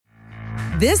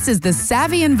This is the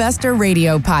Savvy Investor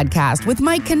Radio podcast with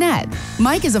Mike Kinnett.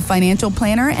 Mike is a financial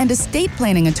planner and estate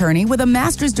planning attorney with a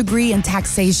master's degree in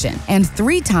taxation and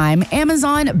 3-time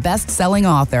Amazon best-selling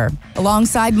author.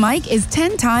 Alongside Mike is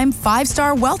 10-time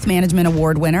 5-star Wealth Management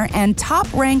Award winner and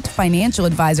top-ranked financial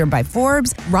advisor by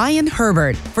Forbes, Ryan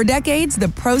Herbert. For decades, the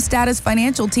Pro Status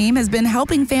Financial team has been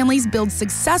helping families build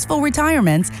successful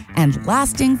retirements and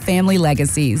lasting family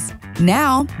legacies.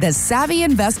 Now, the Savvy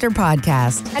Investor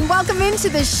Podcast. And welcome into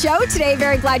the show today.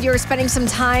 Very glad you are spending some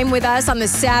time with us on the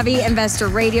Savvy Investor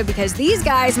Radio because these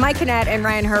guys, Mike Kinnett and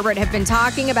Ryan Herbert, have been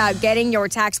talking about getting your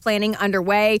tax planning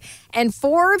underway. And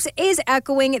Forbes is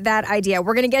echoing that idea.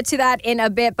 We're going to get to that in a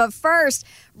bit. But first,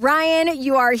 Ryan,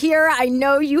 you are here. I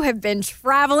know you have been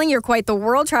traveling. You're quite the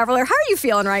world traveler. How are you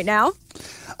feeling right now?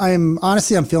 I'm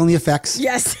feeling the effects.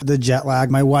 Yes. The jet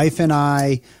lag. My wife and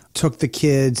I took the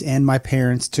kids and my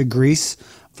parents to Greece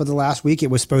for the last week. It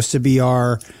was supposed to be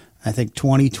our, I think,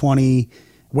 2020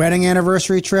 wedding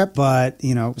anniversary trip. But,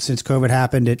 since COVID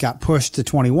happened, it got pushed to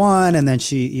 21. And then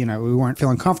we weren't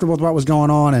feeling comfortable with what was going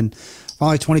on. And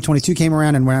finally 2022 came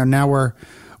around and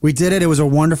we did it. It was a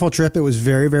wonderful trip. It was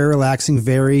very, very relaxing,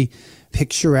 very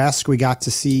picturesque. We got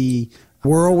to see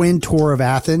whirlwind tour of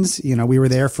Athens. We were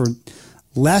there for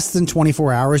less than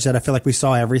 24 hours, yet I feel like we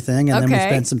saw everything. And then we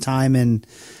spent some time in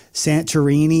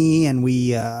Santorini, and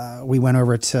we went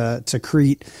over to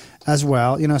Crete as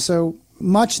well. So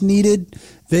much needed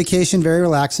vacation, very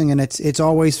relaxing, and it's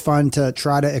always fun to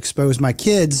try to expose my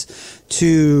kids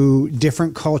to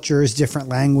different cultures, different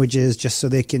languages, just so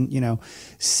they can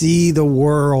see the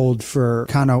world for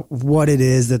kind of what it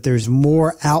is, that there's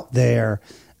more out there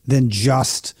than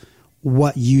just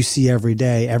what you see every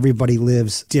day. Everybody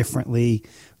lives differently.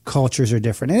 Cultures are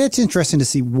different. And it's interesting to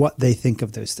see what they think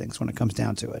of those things when it comes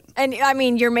down to it. And I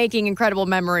mean, you're making incredible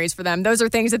memories for them. Those are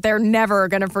things that they're never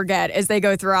going to forget as they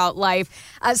go throughout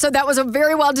life. So that was a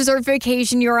very well-deserved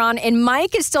vacation you're on. And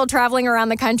Mike is still traveling around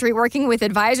the country working with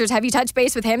advisors. Have you touched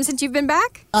base with him since you've been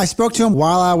back? I spoke to him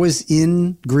while I was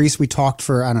in Greece. We talked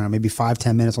for, I don't know, maybe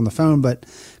 5-10 minutes on the phone. But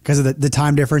because of the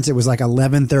time difference, it was like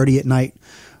 11:30 at night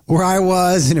where I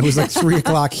was, and it was like 3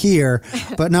 o'clock here.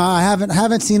 But no, I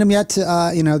haven't seen him yet.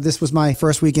 This was my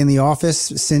first week in the office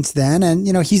since then. And,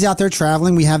 he's out there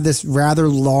traveling. We have this rather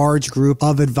large group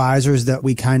of advisors that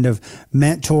we kind of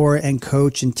mentor and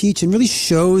coach and teach and really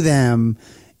show them,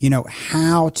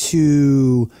 how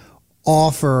to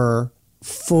offer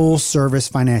full service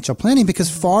financial planning, because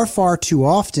far, far too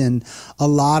often, a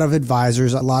lot of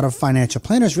advisors, a lot of financial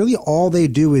planners, really all they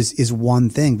do is one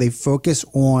thing. They focus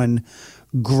on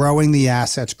growing the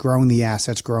assets.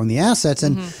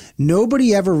 And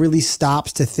nobody ever really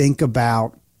stops to think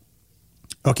about,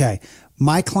 okay,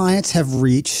 my clients have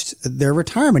reached their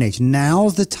retirement age.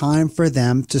 Now's the time for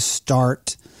them to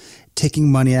start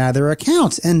taking money out of their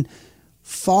accounts. And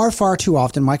far, far too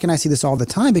often, Mike and I see this all the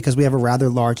time because we have a rather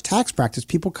large tax practice.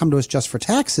 People come to us just for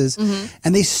taxes,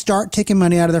 and they start taking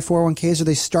money out of their 401ks, or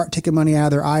they start taking money out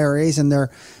of their IRAs, and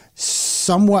they're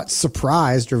somewhat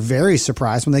surprised or very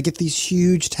surprised when they get these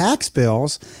huge tax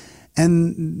bills,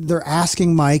 and they're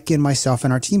asking Mike and myself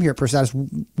and our team here at Pro Status,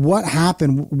 what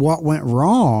happened? What went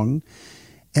wrong?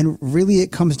 And really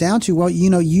it comes down to, well,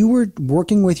 you were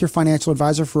working with your financial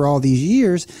advisor for all these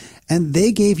years, and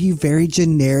they gave you very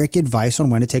generic advice on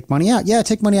when to take money out. Yeah,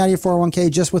 take money out of your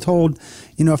 401k, just withhold,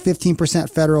 15%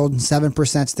 federal and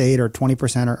 7% state or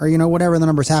 20% or whatever the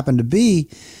numbers happen to be.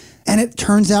 And it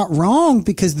turns out wrong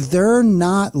because they're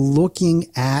not looking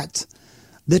at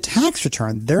the tax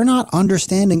return. They're not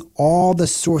understanding all the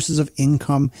sources of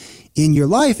income in your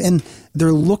life. And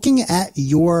they're looking at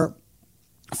your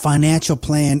financial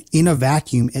plan in a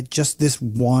vacuum at just this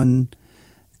one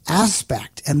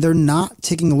aspect. And they're not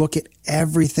taking a look at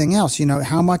everything else.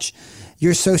 How much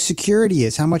your Social Security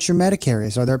is, how much your Medicare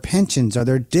is, are there pensions, are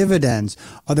there dividends,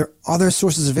 are there other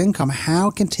sources of income? How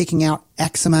can taking out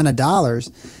X amount of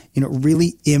dollars,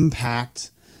 really impact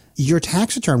your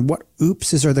tax return? What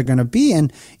oopses are there going to be?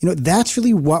 And, that's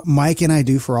really what Mike and I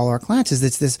do for all our clients, is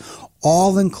it's this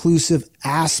all-inclusive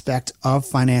aspect of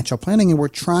financial planning. And we're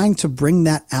trying to bring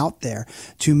that out there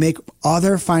to make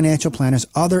other financial planners,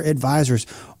 other advisors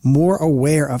more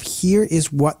aware of, here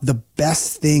is what the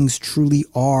best things truly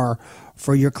are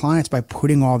for your clients by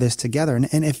putting all this together.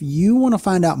 And if you want to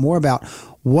find out more about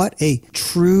what a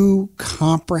true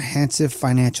comprehensive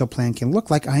financial plan can look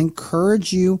like, I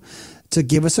encourage you to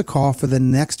give us a call for the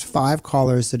next 5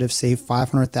 callers that have saved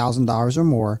 $500,000 or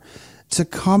more to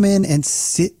come in and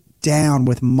sit down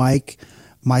with Mike,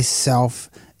 myself,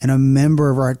 and a member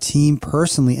of our team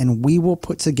personally, and we will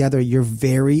put together your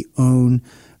very own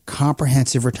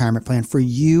comprehensive retirement plan for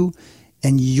you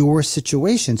and your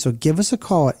situation. So give us a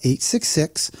call at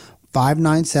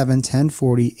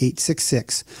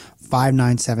 866-597-1040,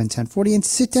 866-597-1040, and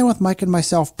sit down with Mike and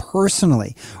myself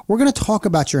personally. We're going to talk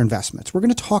about your investments. We're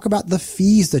going to talk about the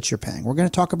fees that you're paying. We're going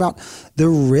to talk about the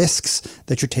risks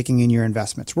that you're taking in your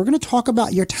investments. We're going to talk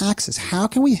about your taxes. How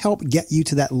can we help get you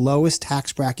to that lowest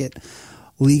tax bracket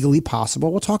legally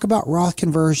possible? We'll talk about Roth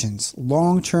conversions,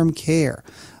 long-term care,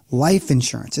 life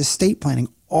insurance, estate planning,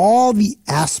 all the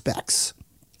aspects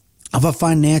of a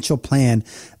financial plan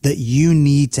that you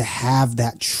need to have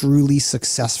that truly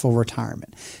successful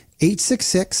retirement.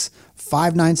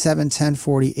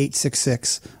 866-597-1040,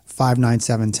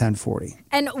 866-597-1040.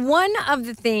 And one of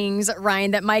the things,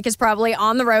 Ryan, that Mike is probably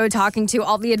on the road talking to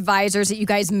all the advisors that you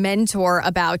guys mentor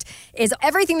about is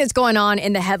everything that's going on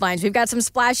in the headlines. We've got some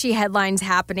splashy headlines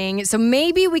happening. So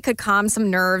maybe we could calm some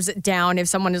nerves down if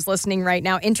someone is listening right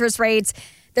now. Interest rates,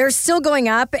 they're still going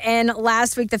up, and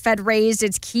last week the Fed raised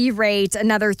its key rate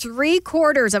another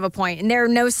 0.75 of a point, and there are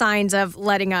no signs of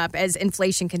letting up as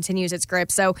inflation continues its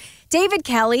grip. So David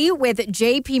Kelly with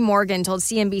JP Morgan told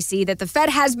CNBC that the Fed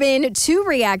has been too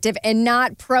reactive and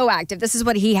not proactive. This is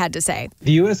what he had to say.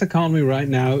 The U.S. economy right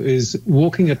now is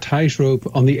walking a tightrope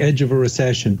on the edge of a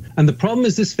recession. And the problem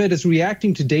is this Fed is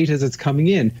reacting to data as it's coming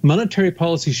in. Monetary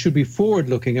policy should be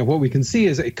forward-looking, and what we can see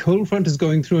is a cold front is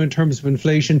going through in terms of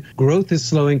inflation. Growth is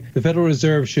slowing. The Federal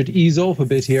Reserve should ease off a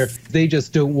bit here. They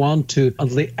just don't want to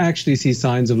until they actually see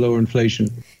signs of lower inflation.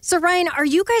 So, Ryan, are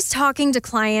you guys talking to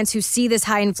clients who see this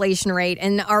high inflation rate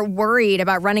and are worried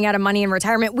about running out of money in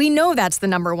retirement? We know that's the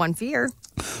number one fear.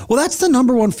 Well, that's the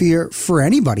number one fear for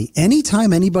anybody.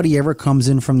 Anytime anybody ever comes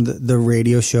in from the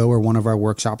radio show or one of our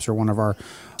workshops or one of our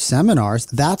seminars,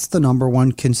 that's the number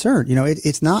one concern. You know,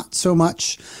 it's not so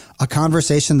much a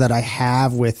conversation that I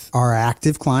have with our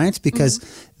active clients because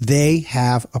they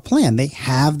have a plan. They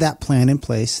have that plan in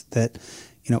place that,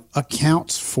 you know,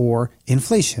 accounts for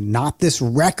inflation, not this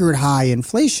record high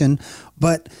inflation,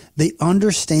 but they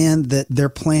understand that their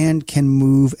plan can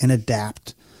move and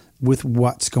adapt with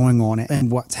what's going on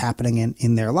and what's happening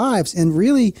in their lives. And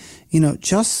really, you know,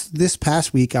 just this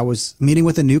past week, I was meeting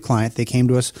with a new client. They came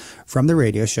to us from the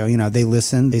radio show. You know, they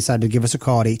listened. They decided to give us a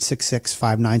call at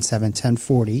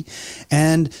 866-597-1040.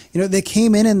 And, you know, they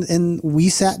came in and we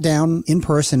sat down in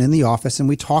person in the office and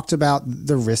we talked about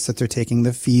the risks that they're taking,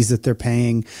 the fees that they're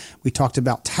paying. We talked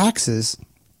about taxes.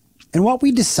 And what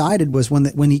we decided was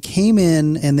when he came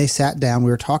in and they sat down, we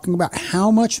were talking about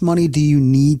how much money do you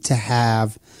need to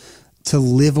have to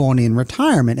live on in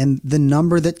retirement. And the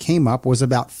number that came up was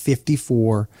about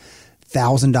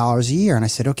 $54,000 a year. And I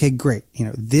said, okay, great. You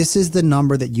know, this is the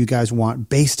number that you guys want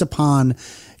based upon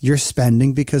your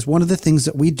spending, because one of the things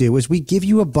that we do is we give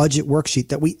you a budget worksheet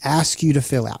that we ask you to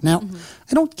fill out. Now,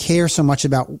 I don't care so much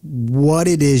about what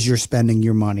it is you're spending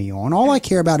your money on. All I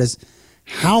care about is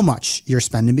how much you're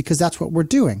spending, because that's what we're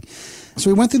doing. So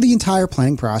we went through the entire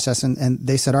planning process and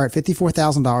they said, all right,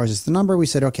 $54,000 is the number. We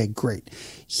said, okay, great.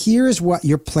 Here's what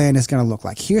your plan is going to look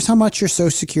like. Here's how much your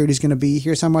Social Security is going to be.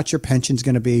 Here's how much your pension is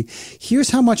going to be. Here's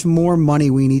how much more money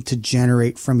we need to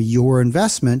generate from your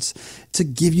investments to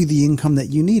give you the income that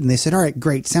you need. And they said, all right,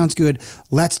 great. Sounds good.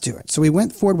 Let's do it. So we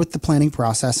went forward with the planning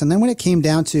process. And then when it came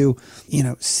down to, you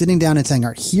know, sitting down and saying,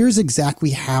 all right, here's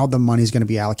exactly how the money is going to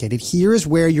be allocated. Here's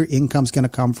where your income is going to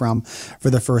come from for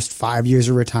the first 5 years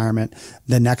of retirement,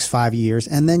 the next 5 years,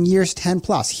 and then years 10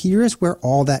 plus. Here's where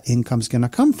all that income is going to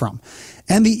come from.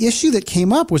 And the issue that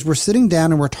came up was we're sitting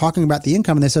down and we're talking about the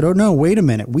income and they said, oh no, wait a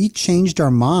minute. We changed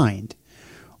our mind.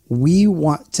 We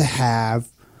want to have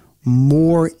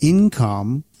more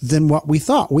income than what we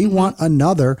thought. We want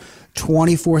another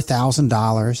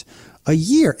 $24,000 a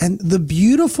year. And the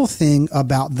beautiful thing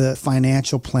about the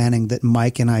financial planning that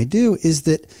Mike and I do is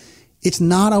that it's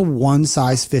not a one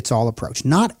size fits all approach.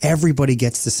 Not everybody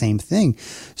gets the same thing.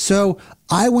 So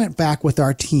I went back with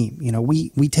our team. You know, we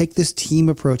take this team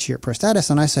approach here at Prestatus,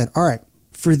 and I said, all right,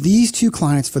 for these two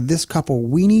clients, for this couple,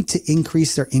 we need to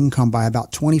increase their income by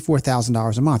about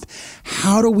 $24,000 a month.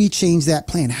 How do we change that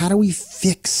plan? How do we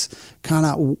fix kind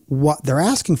of what they're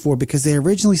asking for? Because they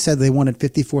originally said they wanted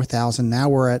 $54,000. Now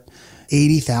we're at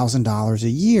 $80,000 a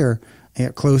year.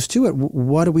 Close to it.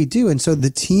 What do we do? And so the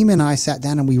team and I sat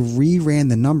down and we reran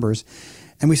the numbers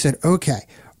and we said, okay,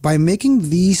 by making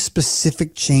these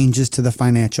specific changes to the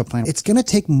financial plan, it's going to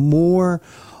take more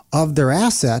of their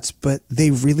assets, but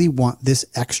they really want this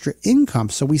extra income.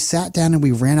 So we sat down and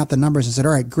we ran out the numbers and said,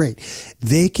 all right, great.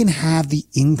 They can have the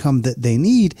income that they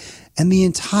need. And the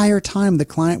entire time the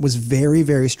client was very,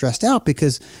 very stressed out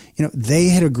because, you know, they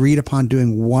had agreed upon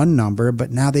doing one number,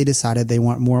 but now they decided they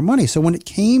want more money. So when it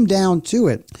came down to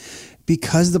it,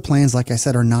 because the plans, like I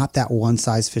said, are not that one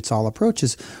size fits all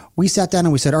approaches, we sat down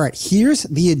and we said, all right, here's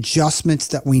the adjustments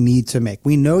that we need to make.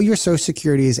 We know your Social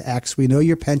Security is X. We know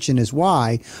your pension is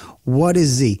Y. What is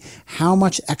Z? How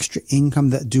much extra income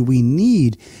that do we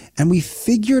need? And we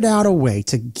figured out a way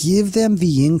to give them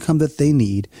the income that they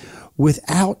need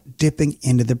without dipping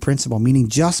into the principal, meaning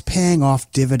just paying off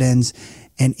dividends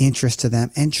and interest to them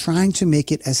and trying to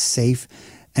make it as safe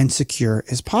and secure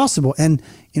as possible. And,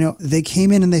 they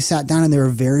came in and they sat down and they were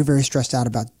very, very stressed out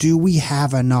about, do we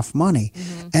have enough money?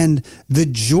 Mm-hmm. And the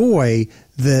joy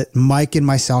that Mike and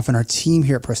myself and our team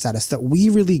here at ProStatus that we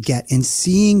really get in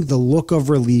seeing the look of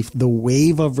relief, the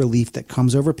wave of relief that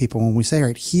comes over people when we say, all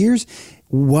right, here's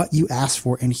what you asked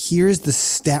for and here's the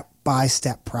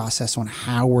step-by-step process on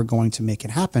how we're going to make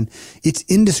it happen. It's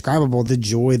indescribable, the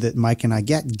joy that Mike and I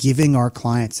get giving our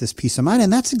clients this peace of mind.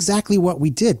 And that's exactly what we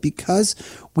did because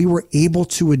we were able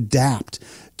to adapt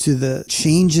to the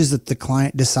changes that the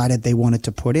client decided they wanted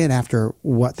to put in after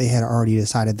what they had already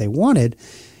decided they wanted.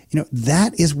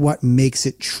 That is what makes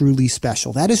it truly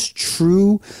special. That is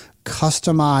true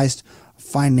customized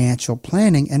financial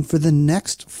planning. And for the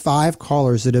next 5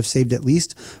 callers that have saved at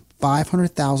least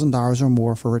 $500,000 or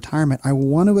more for retirement, I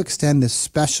want to extend this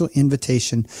special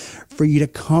invitation for you to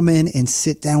come in and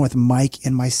sit down with Mike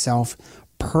and myself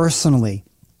personally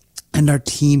and our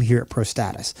team here at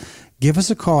ProStatus. Give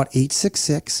us a call at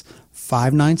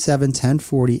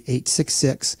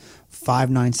 866-597-1040,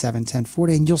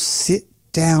 866-597-1040, and you'll sit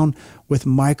down with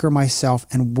Mike or myself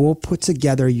and we'll put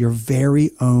together your very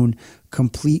own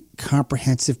complete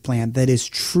comprehensive plan that is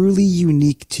truly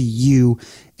unique to you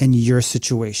and your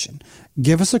situation.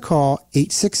 Give us a call,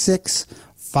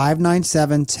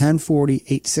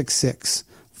 866-597-1040,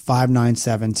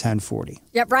 866-597-1040.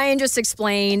 Yep, Ryan just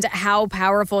explained how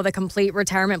powerful the complete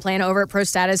retirement plan over at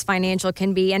ProStatus Financial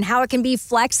can be and how it can be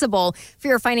flexible for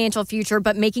your financial future,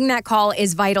 but making that call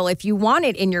is vital if you want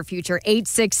it in your future.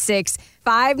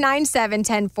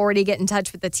 866-597-1040. Get in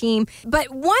touch with the team.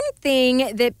 But one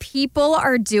thing that people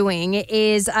are doing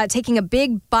is taking a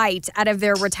big bite out of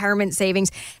their retirement savings.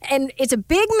 And it's a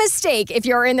big mistake if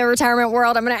you're in the retirement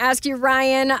world. I'm going to ask you,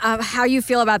 Ryan, how you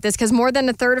feel about this, because more than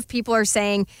a third of people are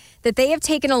saying that they have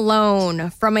taken a loan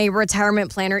from a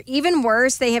retirement plan, or even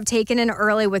worse, they have taken an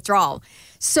early withdrawal.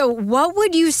 So what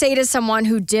would you say to someone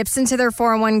who dips into their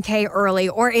 401k early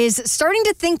or is starting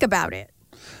to think about it?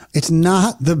 It's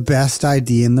not the best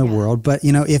idea in the world, but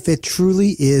if it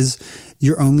truly is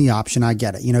your only option, I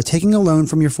get it. Taking a loan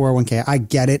from your 401k, I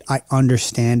get it. I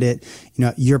understand it.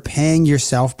 You're paying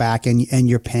yourself back and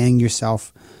you're paying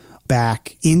yourself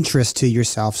back interest to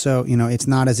yourself. So, it's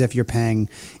not as if you're paying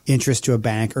interest to a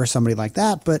bank or somebody like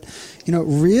that. But,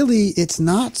 really, it's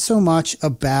not so much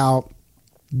about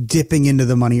dipping into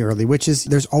the money early, which is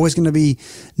there's always going to be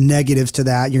negatives to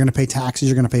that. You're going to pay taxes,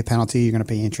 you're going to pay penalty, you're going to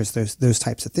pay interest, those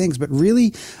types of things. But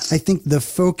really, I think the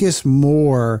focus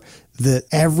more that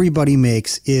everybody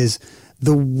makes is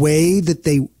the way that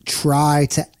they try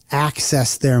to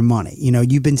access their money.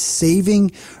 You've been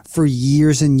saving for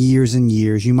years and years and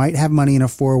years. You might have money in a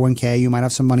 401k. You might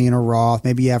have some money in a Roth.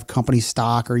 Maybe you have company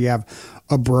stock, or you have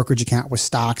a brokerage account with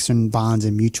stocks and bonds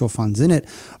and mutual funds in it.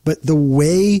 But the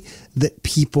way that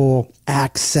people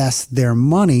access their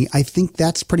money, I think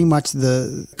that's pretty much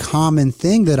the common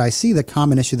thing that I see. The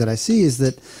common issue that I see is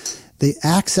that they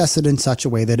access it in such a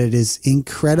way that it is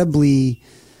incredibly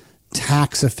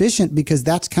tax efficient, because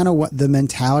that's kind of what the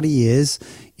mentality is.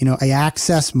 I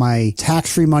access my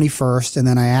tax-free money first, and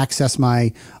then I access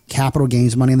my capital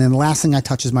gains money. And then the last thing I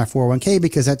touch is my 401k,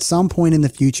 because at some point in the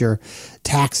future,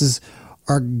 taxes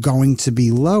are going to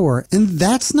be lower. And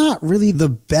that's not really the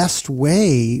best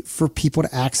way for people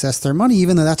to access their money,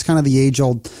 even though that's kind of the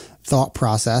age-old thought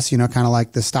process, kind of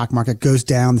like the stock market goes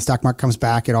down, the stock market comes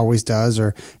back, it always does,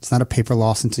 or it's not a paper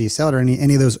loss until you sell it, or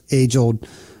any of those age-old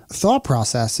thought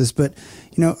processes. But,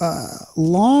 a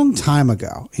long time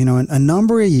ago, a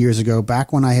number of years ago,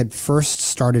 back when I had first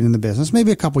started in the business,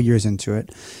 maybe a couple years into it,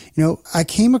 I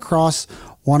came across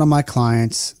one of my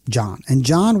clients, John, and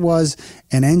John was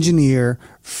an engineer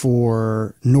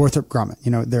for Northrop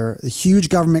Grumman. They're a huge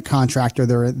government contractor.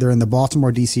 They're in the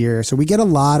Baltimore, DC area. So we get a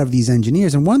lot of these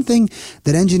engineers. And one thing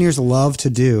that engineers love to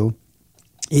do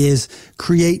is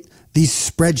create these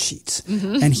spreadsheets.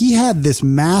 Mm-hmm. And he had this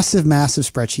massive, massive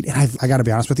spreadsheet. And I got to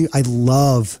be honest with you, I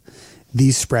love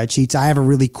these spreadsheets. I have a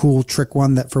really cool trick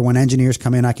one that for when engineers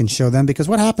come in, I can show them, because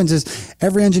what happens is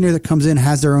every engineer that comes in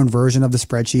has their own version of the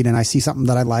spreadsheet, and I see something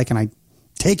that I like and I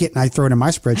take it and I throw it in my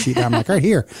spreadsheet and I'm like, all right,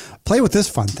 here, play with this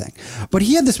fun thing. But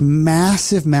he had this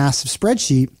massive, massive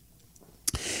spreadsheet.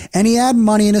 And he had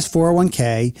money in his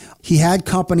 401k. He had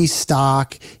company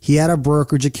stock. He had a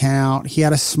brokerage account. He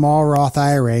had a small Roth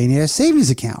IRA, and he had a savings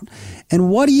account. And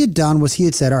what he had done was he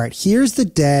had said, all right, here's the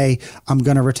day I'm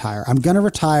going to retire. I'm going to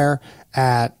retire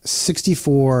at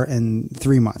 64 and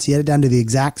 3 months. He had it down to the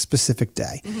exact specific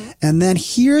day. And then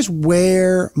here's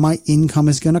where my income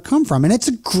is going to come from. And it's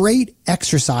a great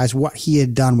exercise. What he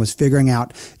had done was figuring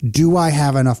out, do I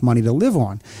have enough money to live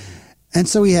on? And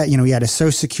so he had his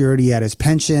Social Security, he had his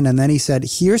pension, and then he said,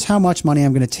 here's how much money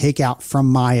I'm going to take out from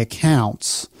my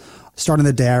accounts starting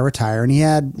the day I retire. And he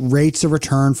had rates of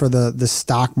return for the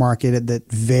stock market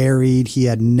that varied. He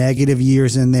had negative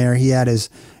years in there. He had his,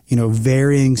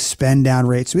 varying spend down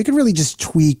rates. So we could really just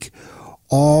tweak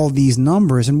all these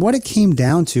numbers. And what it came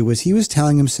down to was he was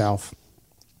telling himself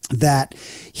that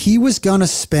he was going to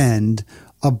spend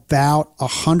about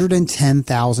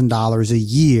 $110,000 a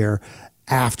year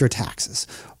after taxes.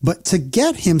 But to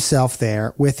get himself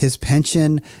there with his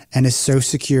pension and his Social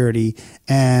Security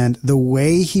and the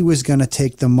way he was going to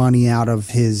take the money out of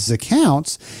his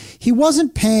accounts, he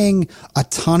wasn't paying a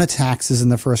ton of taxes in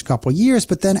the first couple of years.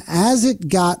 But then as it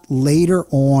got later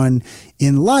on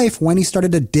in life, when he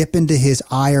started to dip into his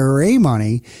IRA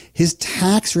money, his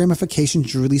tax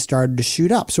ramifications really started to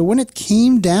shoot up. So when it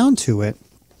came down to it,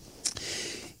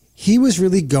 he was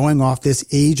really going off this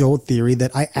age-old theory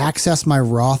that I access my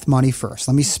Roth money first.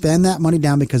 Let me spend that money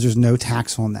down because there's no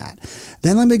tax on that.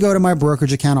 Then let me go to my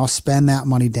brokerage account. I'll spend that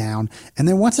money down. And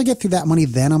then once I get through that money,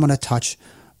 then I'm going to touch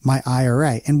my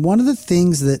IRA. And one of the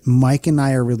things that Mike and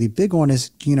I are really big on is,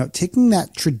 taking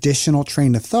that traditional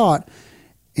train of thought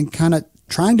and kind of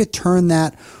trying to turn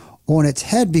that on its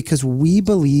head, because we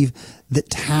believe that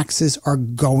taxes are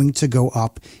going to go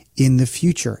up in the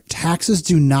future. Taxes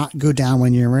do not go down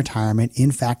when you're in retirement.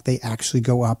 In fact, they actually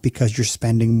go up because you're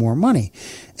spending more money.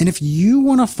 And if you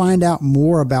want to find out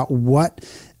more about what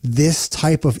this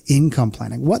type of income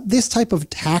planning, what this type of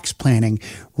tax planning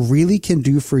really can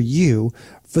do for you,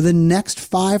 for the next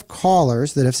 5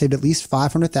 callers that have saved at least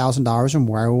 $500,000 or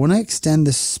more, I want to extend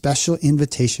this special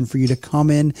invitation for you to come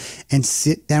in and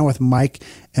sit down with Mike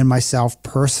and myself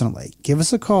personally. Give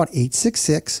us a call at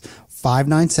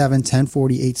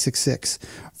 866-597-1040,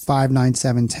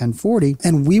 866-597-1040,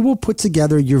 and we will put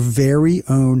together your very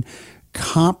own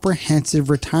comprehensive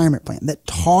retirement plan that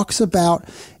talks about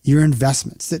your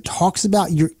investments, that talks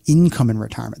about your income in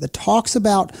retirement, that talks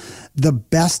about the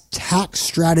best tax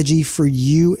strategy for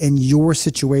you and your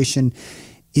situation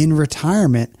in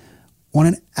retirement on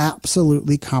an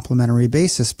absolutely complimentary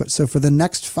basis. But so for the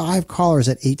next 5 callers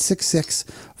at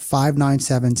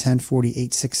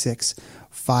 866-597-1040,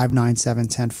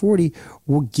 866-597-1040,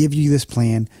 we'll give you this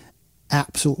plan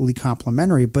absolutely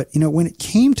complimentary. But, when it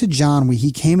came to John,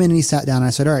 he came in and he sat down and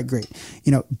I said, all right, great.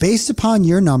 Based upon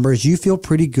your numbers, you feel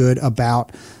pretty good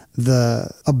about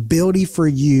the ability for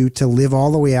you to live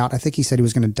all the way out. I think he said he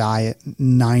was going to die at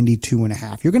 92 and a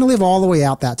half. You're going to live all the way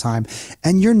out that time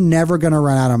and you're never going to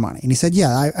run out of money. And he said,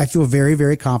 yeah, I feel very,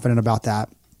 very confident about that.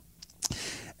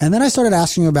 And then I started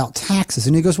asking him about taxes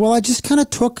and he goes, well, I just kind of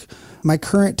took my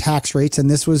current tax rates, and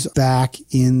this was back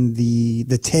in the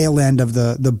tail end of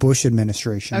the Bush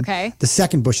administration, okay, the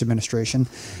second Bush administration.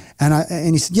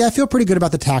 And he said, yeah, I feel pretty good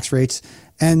about the tax rates.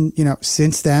 And,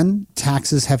 since then,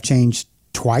 taxes have changed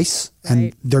twice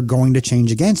and they're going to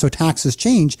change again. So taxes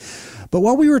change. But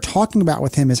what we were talking about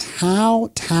with him is how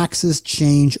taxes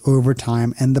change over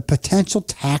time and the potential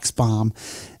tax bomb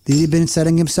that he'd been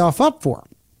setting himself up for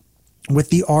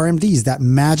with the RMDs, that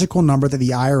magical number that the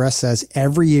IRS says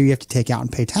every year you have to take out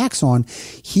and pay tax on.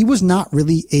 He was not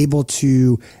really able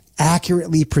to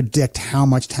accurately predict how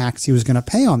much tax he was going to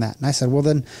pay on that. And I said, well,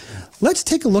 then let's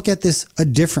take a look at this a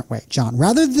different way, John.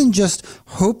 Rather than just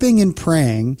hoping and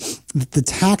praying that the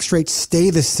tax rates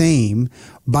stay the same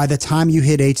by the time you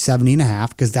hit age 70 and a half,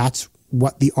 because that's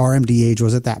what the RMD age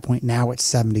was at that point. Now it's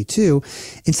 72.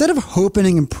 Instead of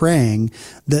hoping and praying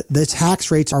that the tax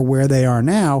rates are where they are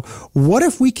now, what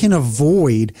if we can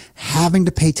avoid having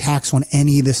to pay tax on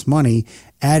any of this money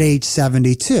at age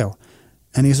 72?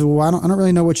 And he said, well, I don't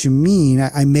really know what you mean.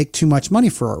 I make too much money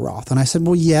for a Roth. And I said,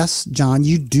 well, yes, John,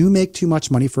 you do make too much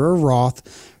money for a Roth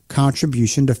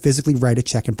contribution to physically write a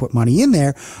check and put money in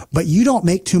there, but you don't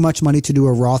make too much money to do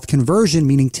a Roth conversion,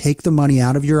 meaning take the money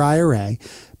out of your IRA,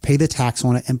 pay the tax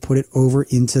on it, and put it over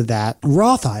into that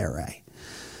Roth IRA.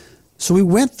 So we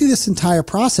went through this entire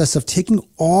process of taking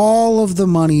all of the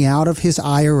money out of his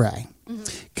IRA,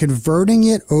 converting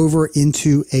it over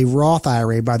into a Roth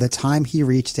IRA by the time he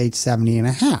reached age 70 and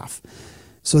a half.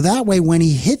 So that way, when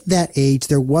he hit that age,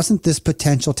 there wasn't this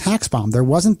potential tax bomb. There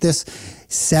wasn't this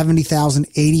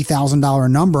 $70,000, $80,000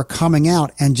 number coming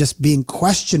out and just being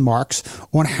question marks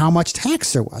on how much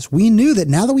tax there was. We knew that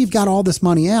now that we've got all this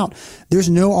money out,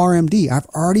 there's no RMD. I've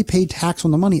already paid tax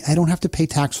on the money. I don't have to pay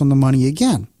tax on the money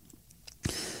again.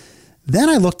 Then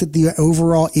I looked at the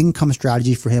overall income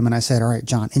strategy for him and I said, all right,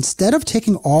 John, instead of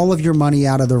taking all of your money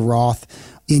out of the Roth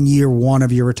in year one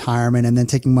of your retirement and then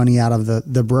taking money out of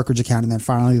the brokerage account and then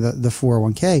finally the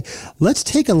 401k, let's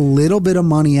take a little bit of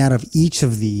money out of each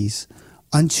of these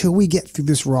until we get through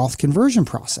this Roth conversion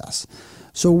process.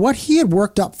 So what he had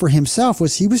worked up for himself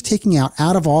was he was taking out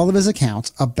of all of his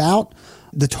accounts about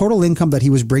the total income that he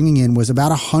was bringing in was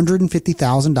about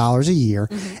 $150,000 a year.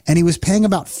 Mm-hmm. And he was paying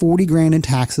about $40,000 in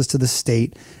taxes to the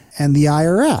state and the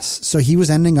IRS. So he was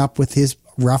ending up with his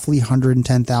roughly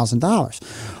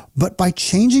 $110,000. But by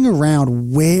changing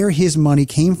around where his money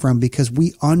came from, because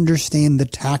we understand the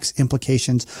tax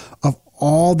implications of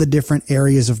all the different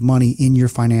areas of money in your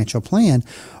financial plan,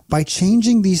 by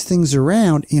changing these things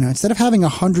around, instead of having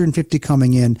 150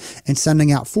 coming in and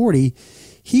sending out 40,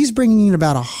 he's bringing in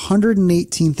about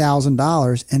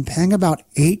 $118,000 and paying about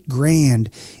 $8,000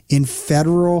 in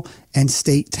federal and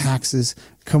state taxes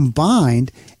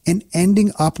combined and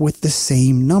ending up with the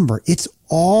same number. It's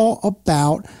all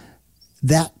about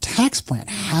that tax plan,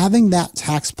 having that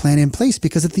tax plan in place,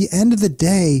 because at the end of the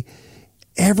day,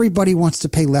 everybody wants to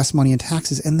pay less money in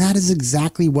taxes. And that is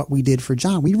exactly what we did for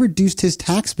John. We reduced his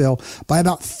tax bill by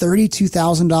about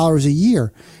 $32,000 a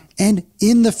year. And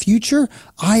in the future,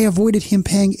 I avoided him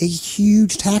paying a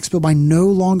huge tax bill by no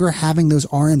longer having those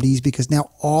RMDs, because now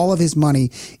all of his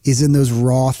money is in those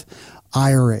Roth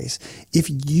IRAs. If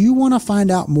you want to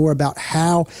find out more about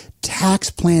how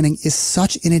tax planning is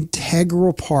such an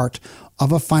integral part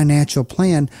of a financial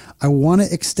plan, I want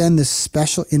to extend this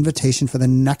special invitation for the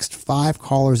next 5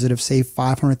 callers that have saved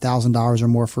 $500,000 or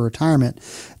more for retirement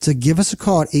to give us a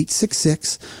call at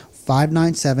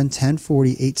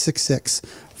 866-597-1040,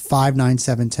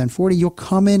 866-597-1040. You'll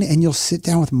come in and you'll sit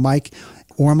down with Mike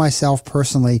or myself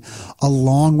personally,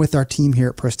 along with our team here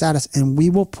at ProStatus, and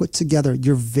we will put together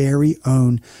your very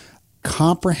own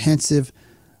comprehensive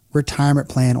retirement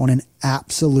plan on an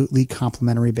absolutely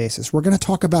complimentary basis. We're going to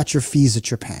talk about your fees that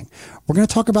you're paying. We're going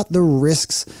to talk about the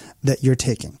risks that you're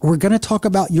taking. We're going to talk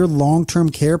about your long-term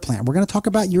care plan. We're going to talk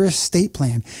about your estate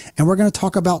plan, and we're going to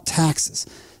talk about taxes.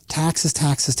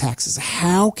 Taxes.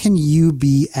 How can you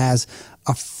be as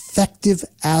effective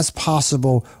as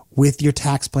possible with your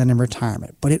tax plan in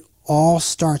retirement? But it all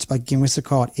starts by giving us a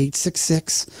call at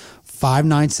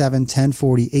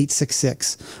 866-597-1040,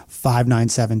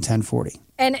 866-597-1040.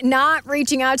 And not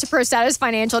reaching out to ProStatus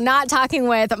Financial, not talking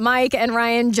with Mike and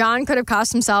Ryan, John could have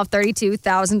cost himself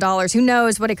 $32,000. Who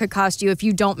knows what it could cost you if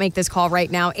you don't make this call right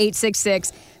now.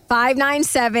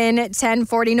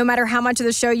 866-597-1040. No matter how much of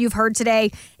the show you've heard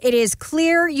today, it is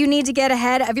clear you need to get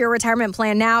ahead of your retirement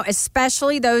plan now,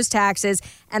 especially those taxes.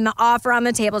 And the offer on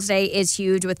the table today is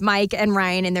huge with Mike and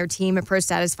Ryan and their team at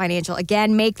ProStatus Financial.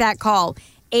 Again, make that call,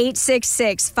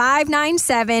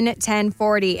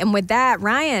 866-597-1040. And with that,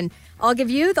 Ryan, I'll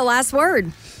give you the last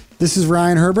word. This is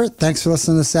Ryan Herbert. Thanks for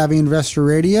listening to Savvy Investor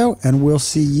Radio, and we'll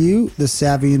see you, the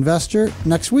Savvy Investor,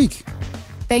 next week.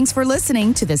 Thanks for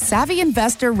listening to the Savvy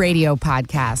Investor Radio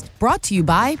podcast, brought to you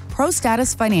by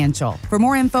ProStatus Financial. For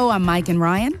more info on Mike and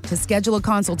Ryan, to schedule a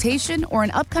consultation or an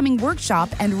upcoming workshop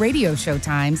and radio show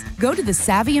times, go to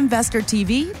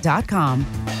thesavvyinvestortv.com.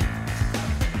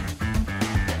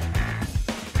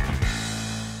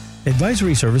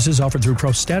 Advisory services offered through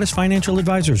ProStatus Financial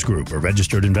Advisors Group, a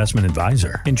registered investment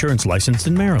advisor. Insurance licensed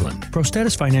in Maryland.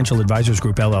 ProStatus Financial Advisors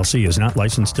Group, LLC is not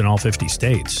licensed in all 50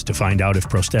 states. To find out if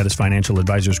ProStatus Financial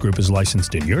Advisors Group is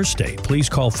licensed in your state, please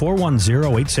call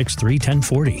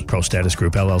 410-863-1040. ProStatus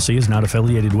Group, LLC is not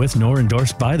affiliated with nor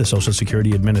endorsed by the Social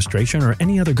Security Administration or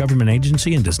any other government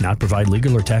agency and does not provide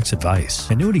legal or tax advice.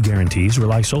 Annuity guarantees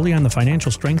rely solely on the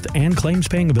financial strength and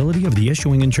claims-paying ability of the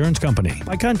issuing insurance company.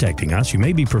 By contacting us, you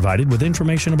may be provided with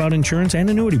information about insurance and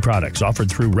annuity products offered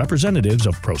through representatives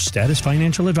of ProStatus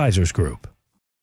Financial Advisors Group.